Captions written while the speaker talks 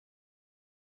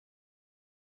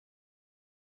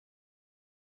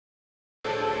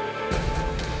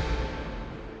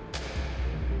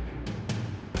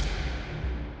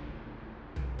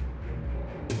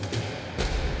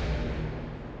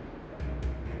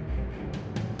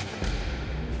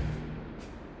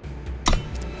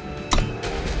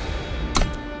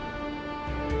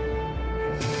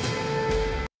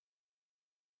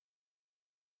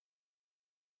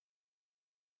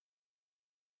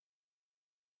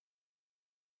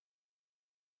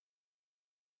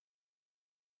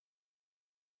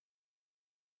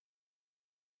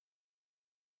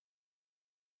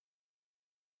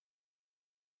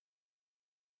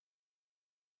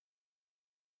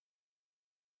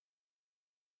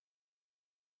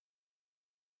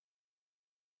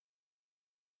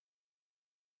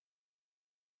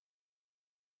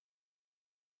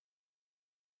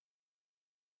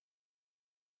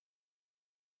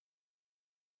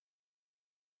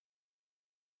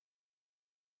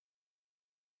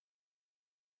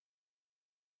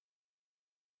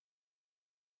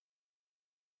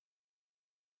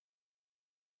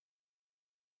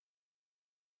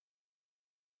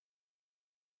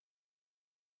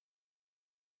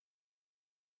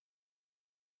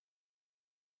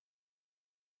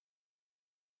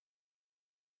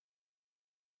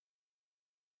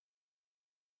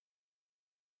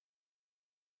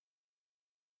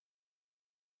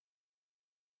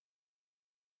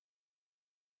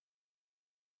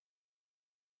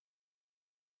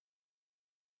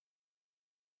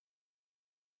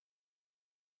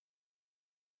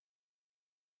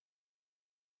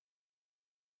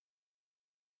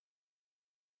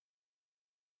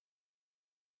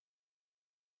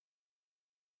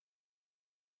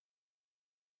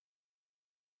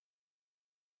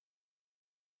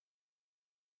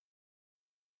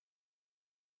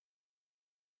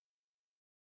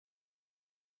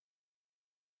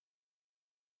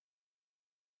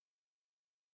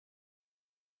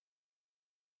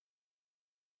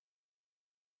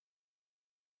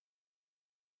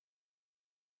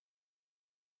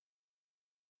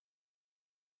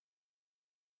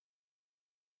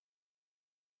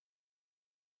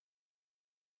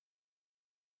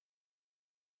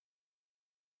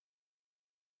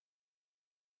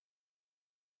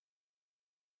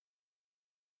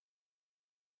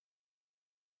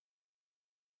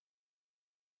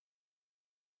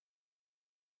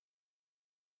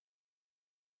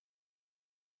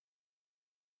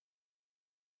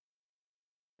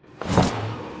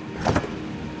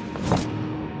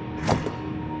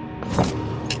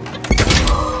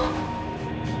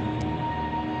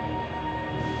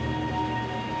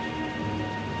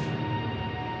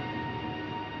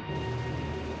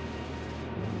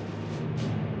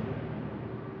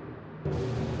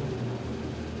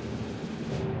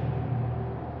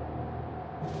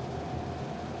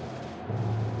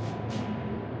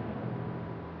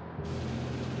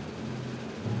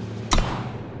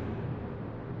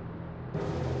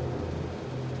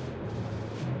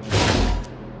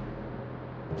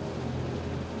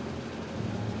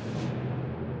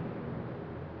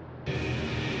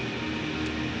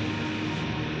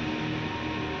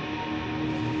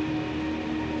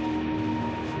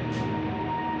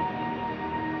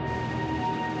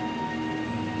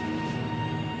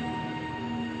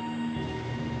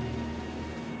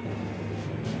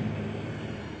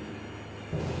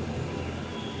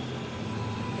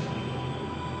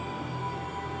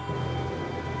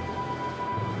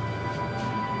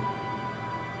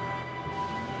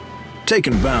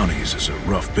Taking bounties is a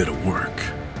rough bit of work,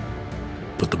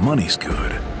 but the money's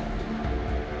good,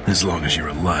 as long as you're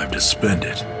alive to spend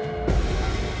it.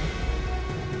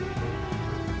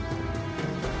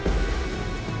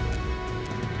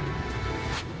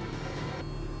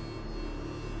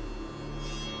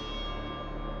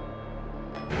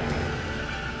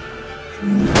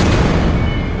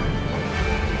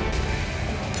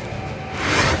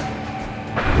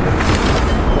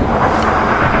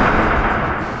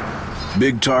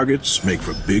 Big targets make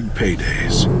for big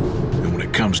paydays. And when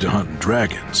it comes to hunting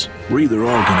dragons, we're either all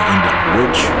gonna end up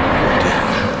rich or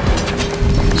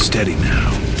dead. Steady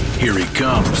now. Here he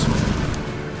comes.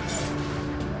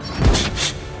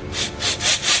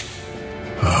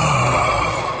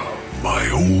 Ah, my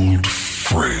old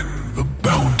friend, the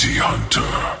bounty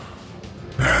hunter.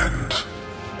 And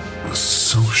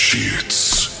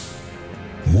associates.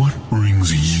 What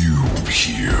brings you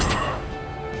here?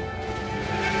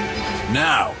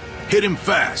 Now, hit him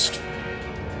fast.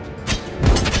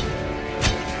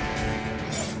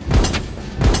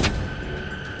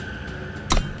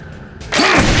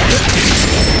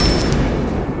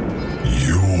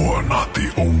 You're not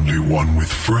the only one with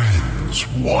friends,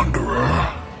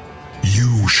 Wanderer.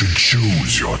 You should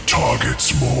choose your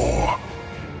targets more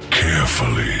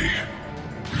carefully.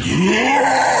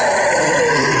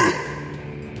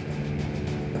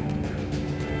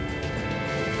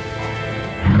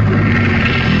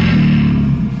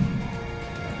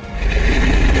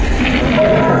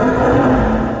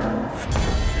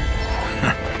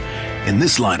 In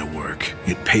this line of work,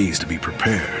 it pays to be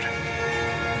prepared.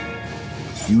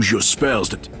 Use your spells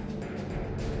to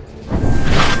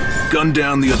gun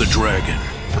down the other dragon.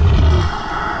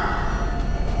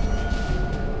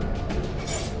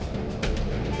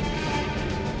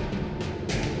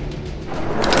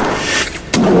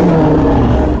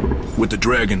 With the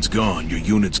dragons gone, your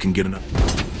units can get enough.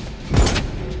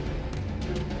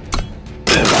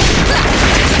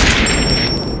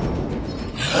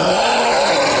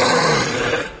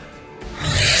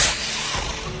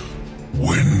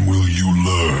 When will you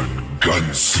learn,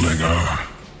 gunslinger?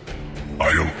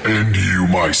 I'll end you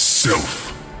myself.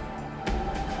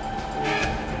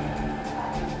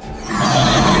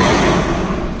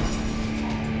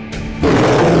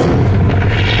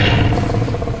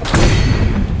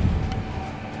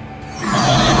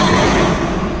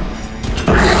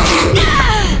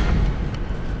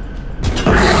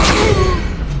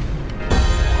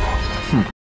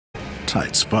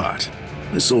 Tight spot.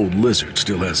 This old lizard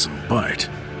still has some bite.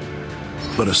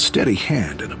 But a steady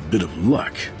hand and a bit of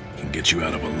luck can get you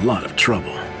out of a lot of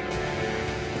trouble.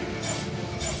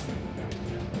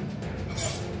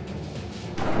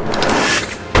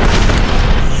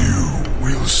 You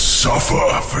will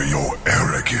suffer for your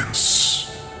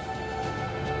arrogance.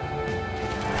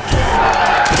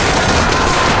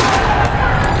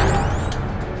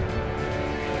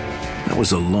 That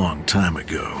was a long time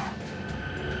ago.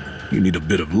 You need a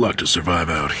bit of luck to survive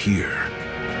out here.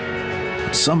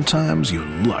 But sometimes your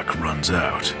luck runs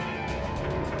out.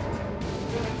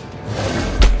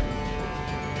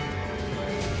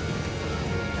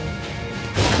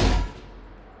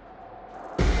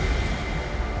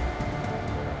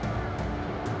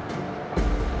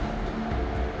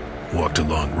 Walked a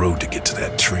long road to get to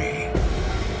that tree.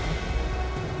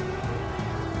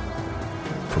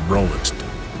 From Roland's.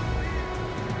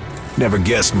 Never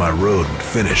guessed my road would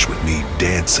finish with me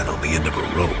dancing on the end of a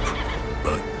rope,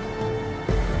 but...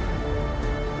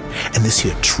 And this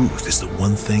here truth is the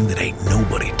one thing that ain't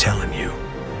nobody telling you.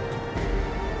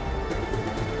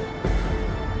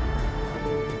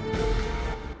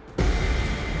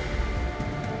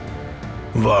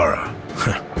 Vara.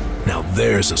 Now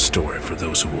there's a story for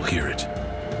those who will hear it.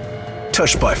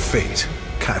 Touched by fate,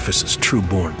 Caiaphas'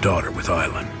 true-born daughter with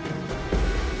Island.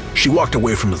 She walked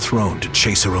away from the throne to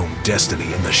chase her own destiny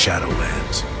in the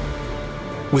Shadowlands.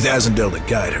 With Azendel to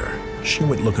guide her, she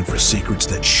went looking for secrets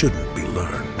that shouldn't be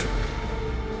learned.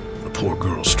 The poor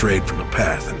girl strayed from the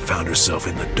path and found herself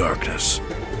in the darkness.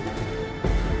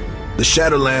 The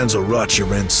Shadowlands will rot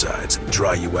your insides and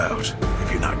dry you out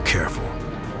if you're not careful.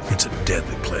 It's a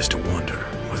deadly place to wander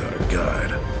without a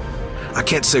guide. I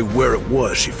can't say where it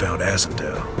was she found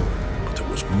Azendel, but there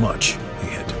was much he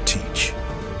had to teach.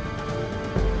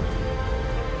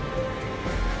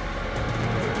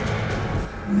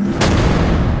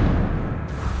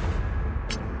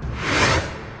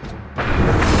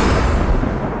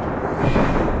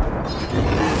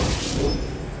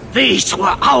 These were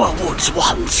our woods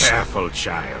once. Careful,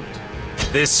 child.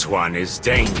 This one is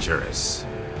dangerous.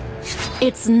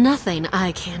 It's nothing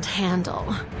I can't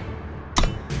handle.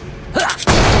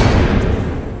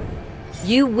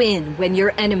 You win when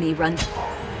your enemy runs.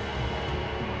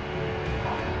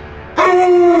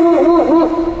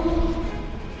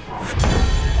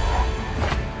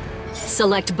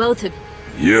 Select both of...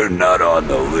 You're not on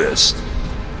the list.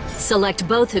 Select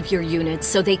both of your units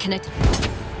so they can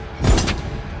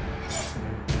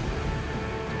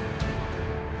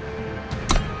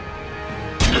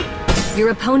Your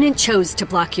opponent chose to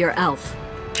block your elf.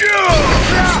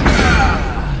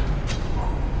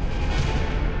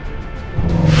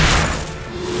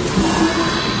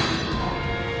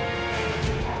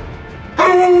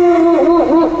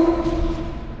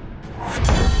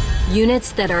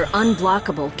 Units that are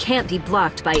unblockable can't be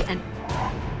blocked by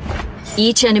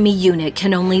Each enemy unit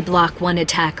can only block one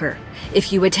attacker.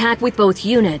 If you attack with both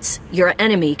units, your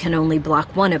enemy can only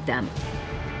block one of them.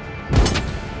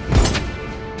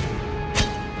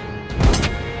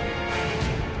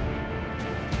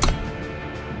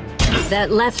 That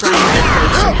left right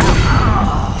should help.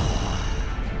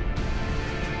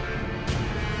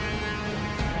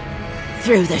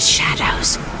 Through the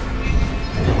shadows.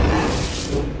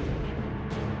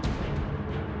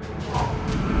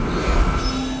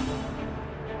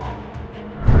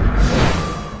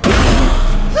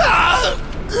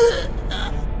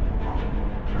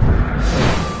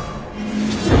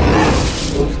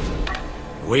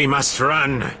 We must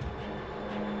run.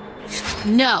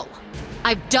 No.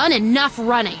 I've done enough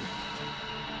running.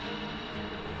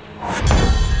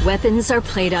 Weapons are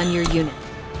played on your unit.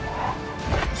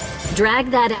 Drag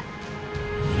that out.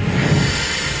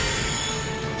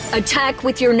 Attack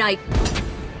with your knight.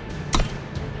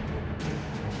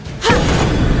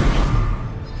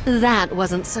 That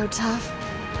wasn't so tough.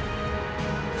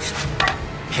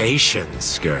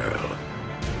 Patience, girl.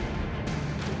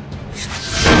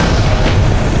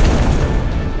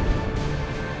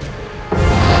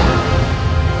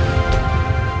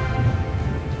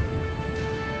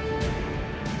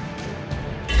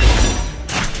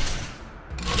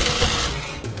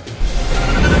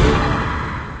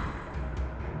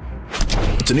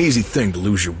 It's an easy thing to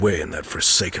lose your way in that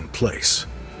forsaken place,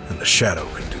 and the shadow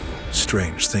can do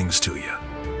strange things to you.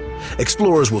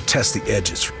 Explorers will test the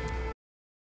edges.